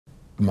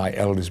my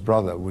eldest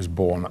brother was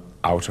born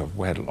out of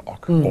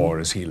wedlock, or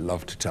as he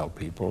loved to tell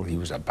people, he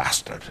was a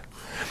bastard.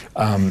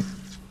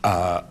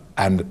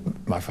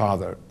 And my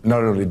father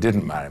not only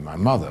didn't marry my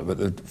mother, but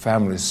the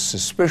family's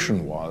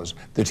suspicion was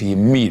that he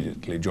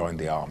immediately joined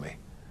the army,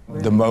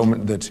 the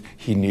moment that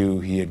he knew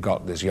he had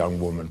got this young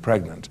woman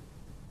pregnant.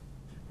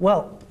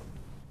 Well,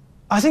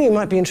 I think you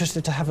might be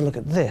interested to have a look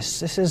at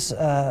this. This is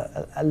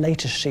a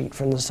later sheet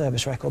from the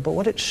service record, but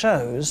what it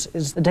shows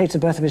is the dates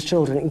of birth of his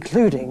children,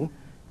 including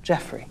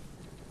Geoffrey.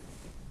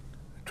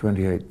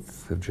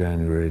 28th of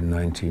January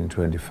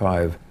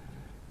 1925.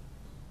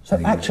 So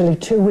actually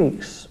 2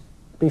 weeks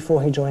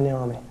before he joined the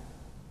army.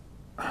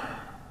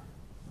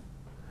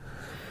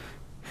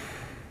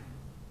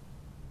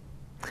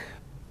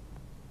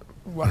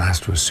 One has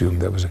to assume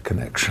there was a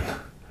connection.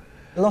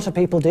 A lot of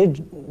people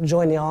did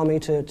join the army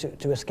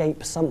to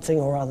escape something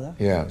or other.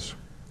 Yes.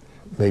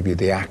 Maybe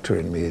the actor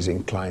in me is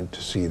inclined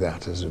to see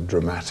that as a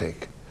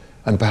dramatic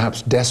and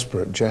perhaps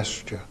desperate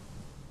gesture.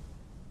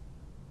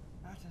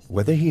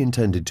 Whether he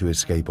intended to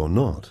escape or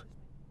not,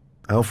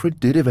 Alfred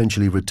did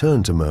eventually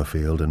return to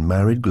Mirfield and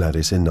married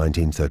Gladys in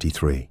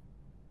 1933.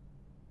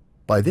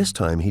 By this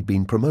time, he'd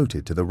been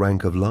promoted to the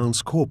rank of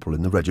Lance Corporal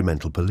in the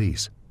regimental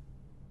police.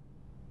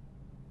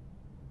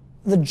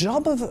 The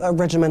job of a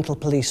regimental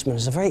policeman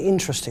is a very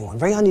interesting one,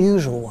 very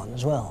unusual one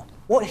as well.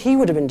 What he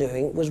would have been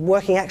doing was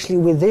working actually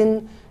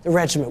within the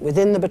regiment,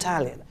 within the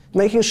battalion,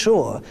 making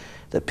sure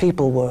that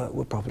people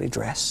were properly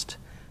dressed,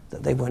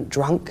 that they weren't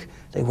drunk,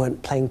 they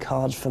weren't playing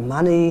cards for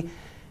money.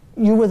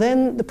 You were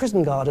then the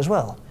prison guard as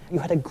well. You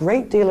had a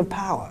great deal of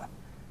power.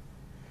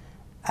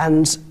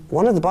 And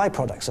one of the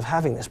byproducts of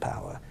having this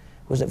power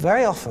was that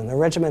very often the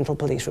regimental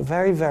police were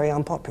very, very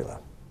unpopular.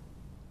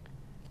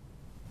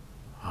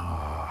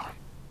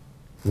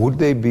 Would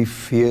they be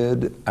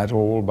feared at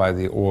all by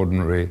the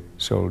ordinary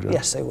soldier?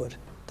 Yes, they would.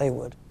 They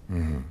would.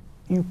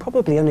 You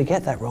probably only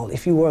get that role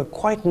if you were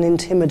quite an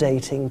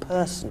intimidating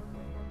person.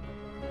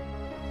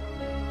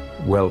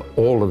 Well,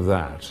 all of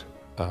that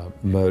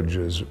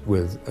merges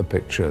with a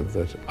picture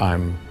that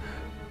I'm,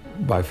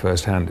 by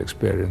first-hand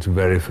experience,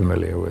 very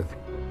familiar with.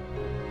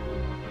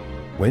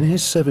 When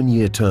his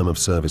 7-year term of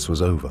service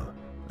was over,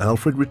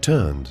 Alfred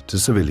returned to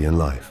civilian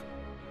life.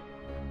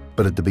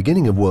 But at the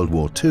beginning of World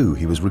War II,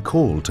 he was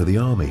recalled to the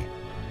army.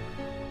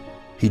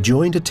 He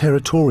joined a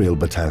territorial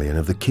battalion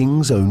of the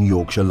King's Own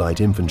Yorkshire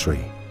Light Infantry,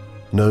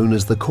 known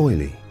as the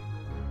Coily.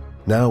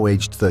 Now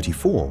aged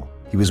 34,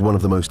 he was one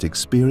of the most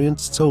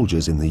experienced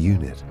soldiers in the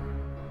unit.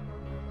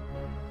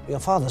 Your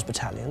father's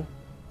battalion,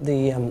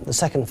 the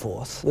 2nd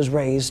Fourth, was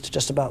raised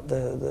just about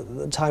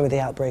the time of the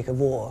outbreak of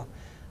war.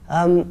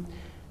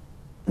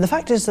 The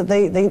fact is that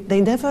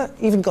they never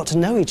even got to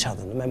know each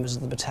other, the members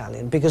of the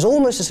battalion, because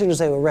almost as soon as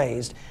they were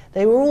raised,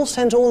 they were all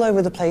sent all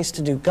over the place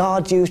to do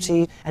guard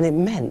duty, and it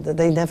meant that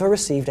they never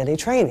received any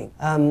training.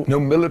 No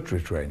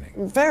military training?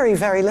 Very,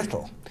 very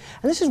little.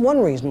 And this is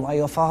one reason why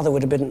your father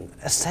would have been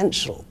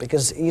essential,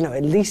 because, you know,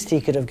 at least he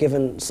could have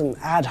given some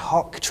ad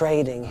hoc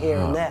training here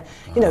and there.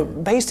 You know,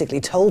 basically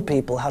told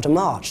people how to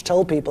march,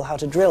 told people how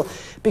to drill,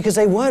 because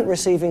they weren't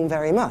receiving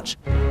very much.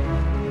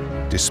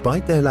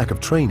 Despite their lack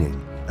of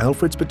training,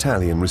 Alfred's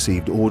battalion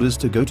received orders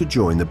to go to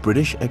join the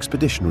British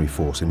Expeditionary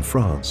Force in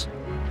France.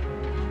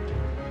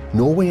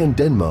 Norway and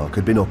Denmark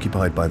had been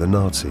occupied by the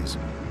Nazis.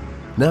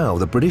 Now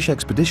the British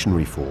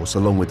Expeditionary Force,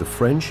 along with the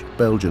French,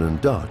 Belgian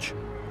and Dutch,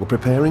 were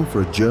preparing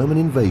for a German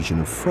invasion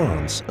of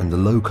France and the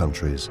Low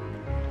Countries.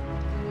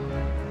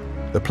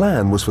 The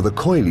plan was for the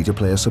Coily to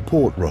play a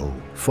support role,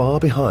 far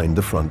behind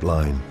the front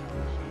line.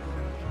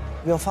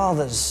 Your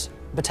father's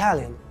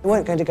battalion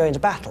weren't going to go into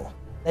battle.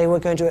 They were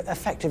going to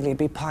effectively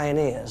be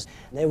pioneers.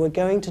 They were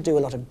going to do a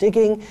lot of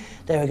digging,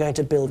 they were going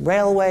to build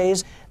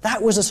railways.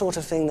 That was the sort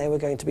of thing they were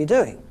going to be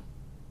doing.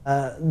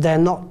 They're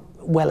not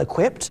well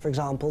equipped, for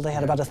example. They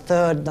had about a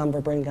third number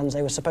of Bren guns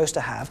they were supposed to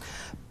have.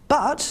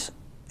 But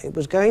it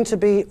was going to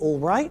be all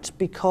right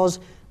because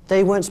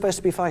they weren't supposed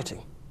to be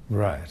fighting.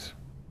 Right.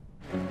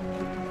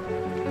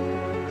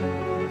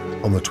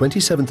 On the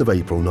 27th of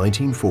April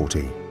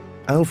 1940,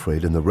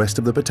 Alfred and the rest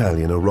of the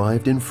battalion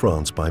arrived in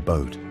France by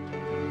boat.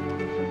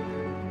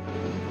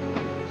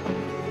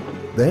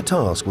 Their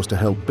task was to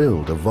help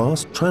build a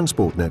vast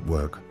transport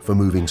network for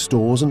moving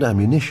stores and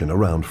ammunition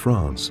around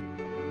France.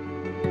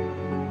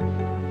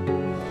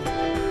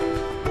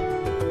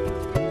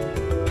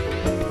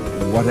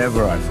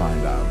 Whatever I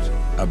find out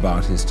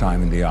about his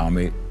time in the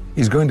army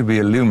is going to be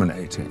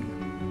illuminating,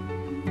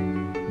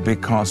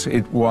 because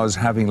it was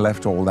having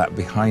left all that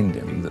behind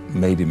him that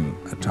made him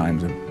at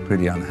times a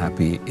pretty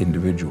unhappy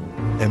individual.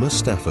 Emma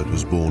Stafford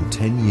was born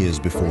 10 years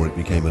before it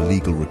became a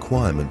legal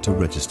requirement to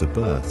register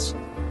births.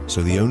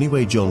 So the only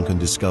way John can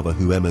discover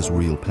who Emma's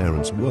real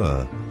parents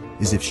were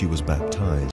is if she was baptized.